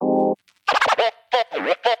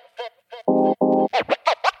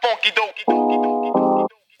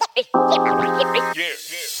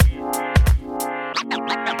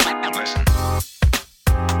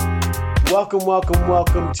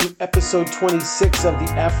Welcome to episode 26 of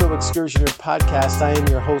the Afro Excursioner podcast. I am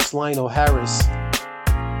your host, Lionel Harris.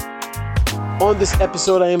 On this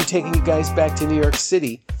episode, I am taking you guys back to New York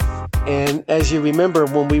City. And as you remember,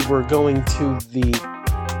 when we were going to the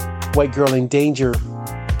White Girl in Danger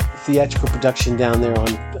theatrical production down there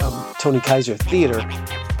on Tony Kaiser Theater,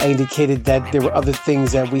 I indicated that there were other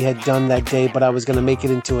things that we had done that day, but I was going to make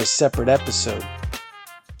it into a separate episode.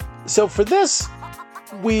 So for this,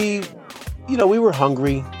 we were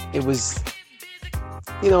hungry. It was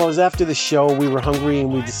after the show. We were hungry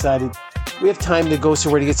and we decided we have time to go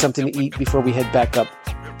somewhere to get something to eat before we head back up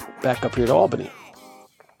here to Albany.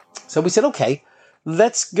 So we said, okay,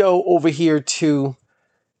 let's go over here to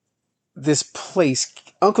this place.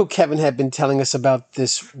 Uncle Kevin had been telling us about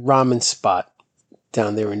this ramen spot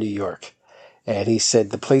down there in New York. And he said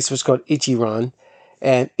the place was called Ichiran.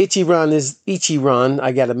 And Ichiran is Ichiran.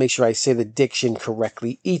 I got to make sure I say the diction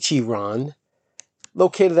correctly. Ichiran,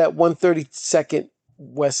 located at 132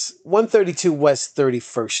 West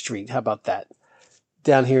 31st Street. How about that?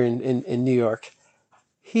 Down here in New York.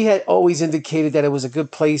 He had always indicated that it was a good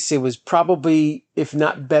place. It was probably, if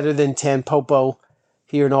not better than Tampopo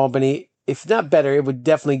here in Albany. If not better, it would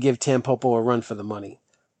definitely give Tampopo a run for the money.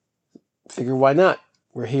 Figure why not?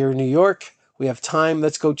 We're here in New York. We have time.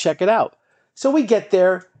 Let's go check it out. So we get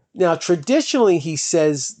there. Now, traditionally, he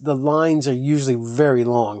says the lines are usually very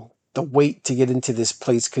long. The wait to get into this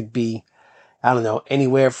place could be,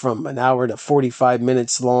 anywhere from an hour to 45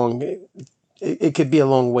 minutes long. It could be a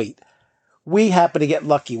long wait. We happened to get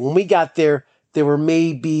lucky. When we got there, there were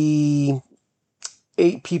maybe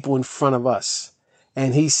 8 people in front of us.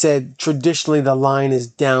 And he said traditionally the line is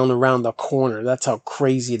down around the corner. That's how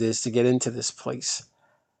crazy it is to get into this place.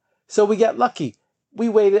 So we got lucky. We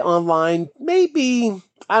waited online, maybe,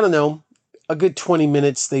 a good 20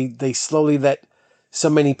 minutes. They slowly let so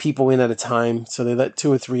many people in at a time. So they let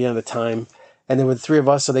 2 or 3 at a time. And there were 3 of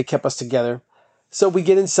us, so they kept us together. So we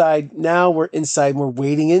get inside. Now we're inside. We're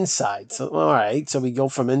waiting inside. So, all right. So we go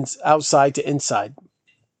from outside to inside.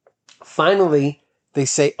 Finally, they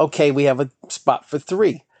say, okay, we have a spot for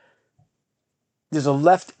 3. There's a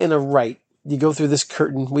left and a right. You go through this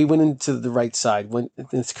curtain. We went into the right side, went in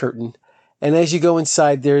this curtain. And as you go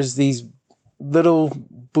inside, there's these little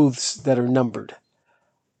booths that are numbered.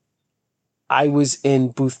 I was in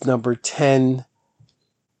booth number 10.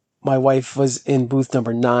 My wife was in booth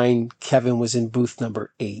number 9. Kevin was in booth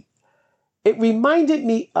number 8. It reminded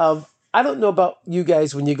me of, I don't know about you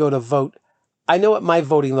guys when you go to vote. I know at my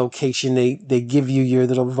voting location, they give you your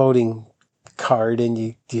little voting card and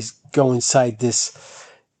you just go inside this.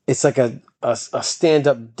 It's like a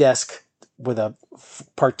stand-up desk with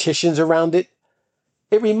partitions around it.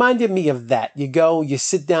 It reminded me of that. You go, you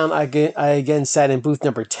sit down. I again sat in booth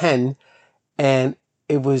number 10, and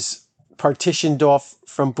it was partitioned off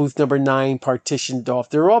from booth number 9, partitioned off.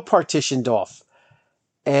 They're all partitioned off.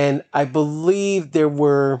 And I believe there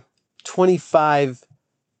were 25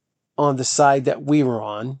 on the side that we were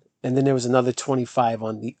on, and then there was another 25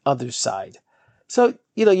 on the other side. So,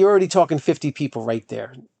 you're already talking 50 people right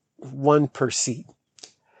there, 1 per seat.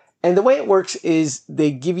 And the way it works is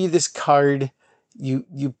they give you this card.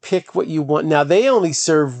 You pick what you want. Now, they only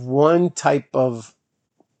serve one type of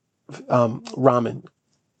ramen,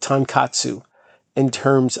 tonkatsu, in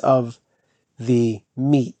terms of the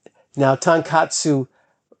meat. Now, tonkatsu,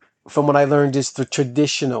 from what I learned, is the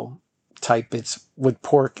traditional type. It's with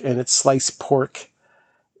pork and it's sliced pork.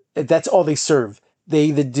 That's all they serve. They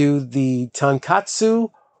either do the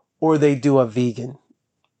tonkatsu or they do a vegan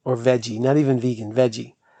or veggie. Not even vegan,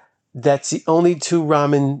 veggie. That's the only 2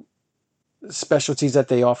 ramen specialties that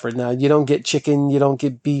they offer. Now, you don't get chicken, you don't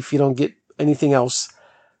get beef, you don't get anything else.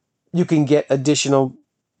 You can get additional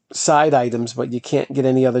side items, but you can't get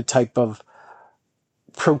any other type of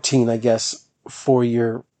protein, I guess, for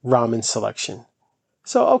your ramen selection.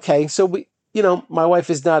 So, okay, so we, my wife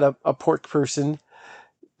is not a pork person.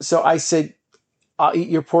 So I said, I'll eat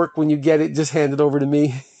your pork when you get it. Just hand it over to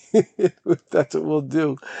me. That's what we'll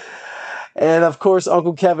do. And of course,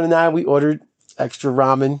 Uncle Kevin and I, we ordered extra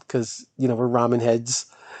ramen because, we're ramen heads.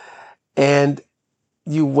 And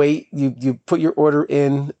you wait, you put your order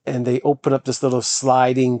in and they open up this little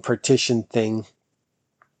sliding partition thing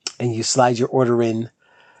and you slide your order in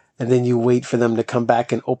and then you wait for them to come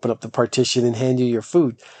back and open up the partition and hand you your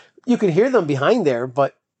food. You can hear them behind there,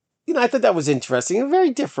 but, I thought that was interesting and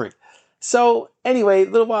very different. So anyway, a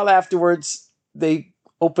little while afterwards, they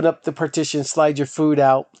open up the partition, slide your food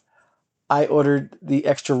out. I ordered the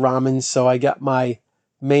extra ramen, so I got my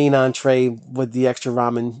main entree with the extra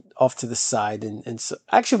ramen off to the side. And so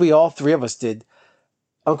actually, all 3 of us did.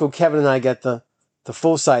 Uncle Kevin and I got the the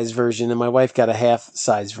full-size version, and my wife got a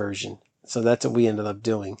half-size version. So that's what we ended up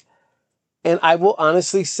doing. And I will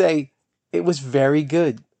honestly say it was very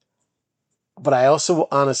good. But I also will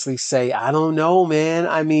honestly say, I don't know, man.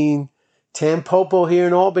 I mean, Tampopo here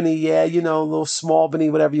in Albany, yeah, you know, a little small Albany,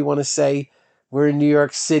 whatever you want to say. We're in New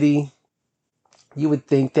York City. You would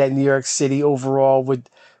think that New York City overall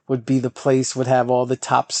would be the place, would have all the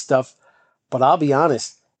top stuff. But I'll be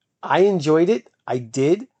honest, I enjoyed it. I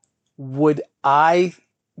did. Would I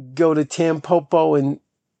go to Tampopo and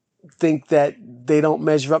think that they don't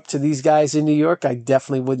measure up to these guys in New York? I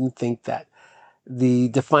definitely wouldn't think that. The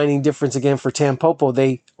defining difference again for Tampopo,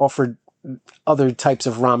 they offered other types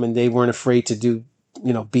of ramen. They weren't afraid to do,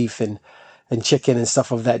 you know, beef and chicken and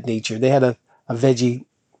stuff of that nature. They had a veggie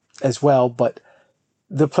as well, but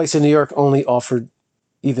the place in New York only offered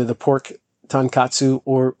either the pork tonkatsu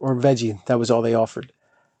or veggie. That was all they offered.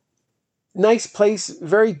 Nice place,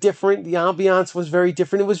 very different. The ambiance was very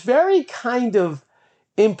different. It was very kind of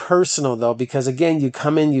impersonal though, because again, you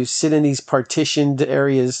come in, you sit in these partitioned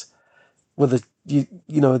areas with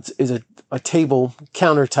it's a table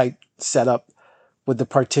counter type setup with the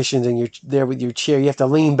partitions, and you're there with your chair. You have to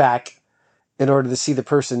lean back in order to see the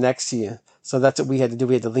person next to you. So that's what we had to do.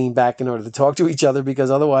 We had to lean back in order to talk to each other, because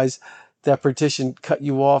otherwise that partition cut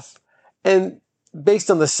you off. And based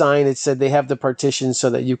on the sign, it said they have the partition so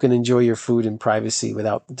that you can enjoy your food in privacy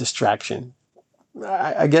without distraction.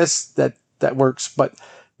 I guess that works, but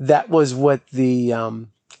that was what the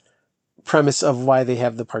premise of why they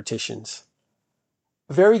have the partitions.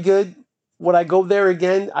 Very good. Would I go there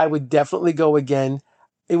again? I would definitely go again.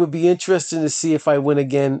 It would be interesting to see if I went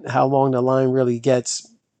again, how long the line really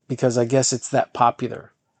gets, because I guess it's that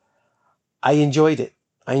popular. I enjoyed it.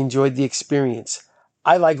 I enjoyed the experience.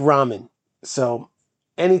 I like ramen. So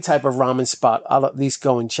any type of ramen spot, I'll at least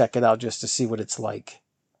go and check it out just to see what it's like.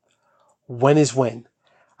 When is when?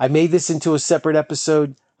 I made this into a separate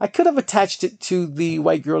episode. I could have attached it to the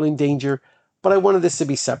White Girl in Danger, but I wanted this to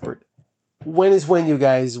be separate. When is when, you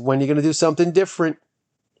guys? When are you going to do something different?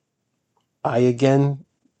 I, again,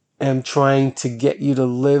 am trying to get you to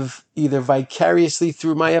live either vicariously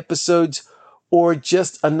through my episodes or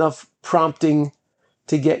just enough prompting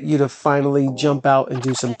to get you to finally jump out and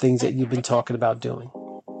do some things that you've been talking about doing.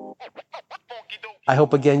 I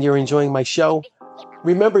hope, again, you're enjoying my show.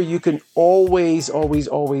 Remember, you can always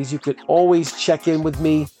check in with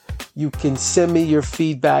me. You can send me your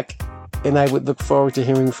feedback, and I would look forward to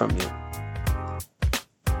hearing from you.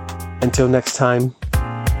 Until next time,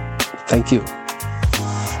 thank you.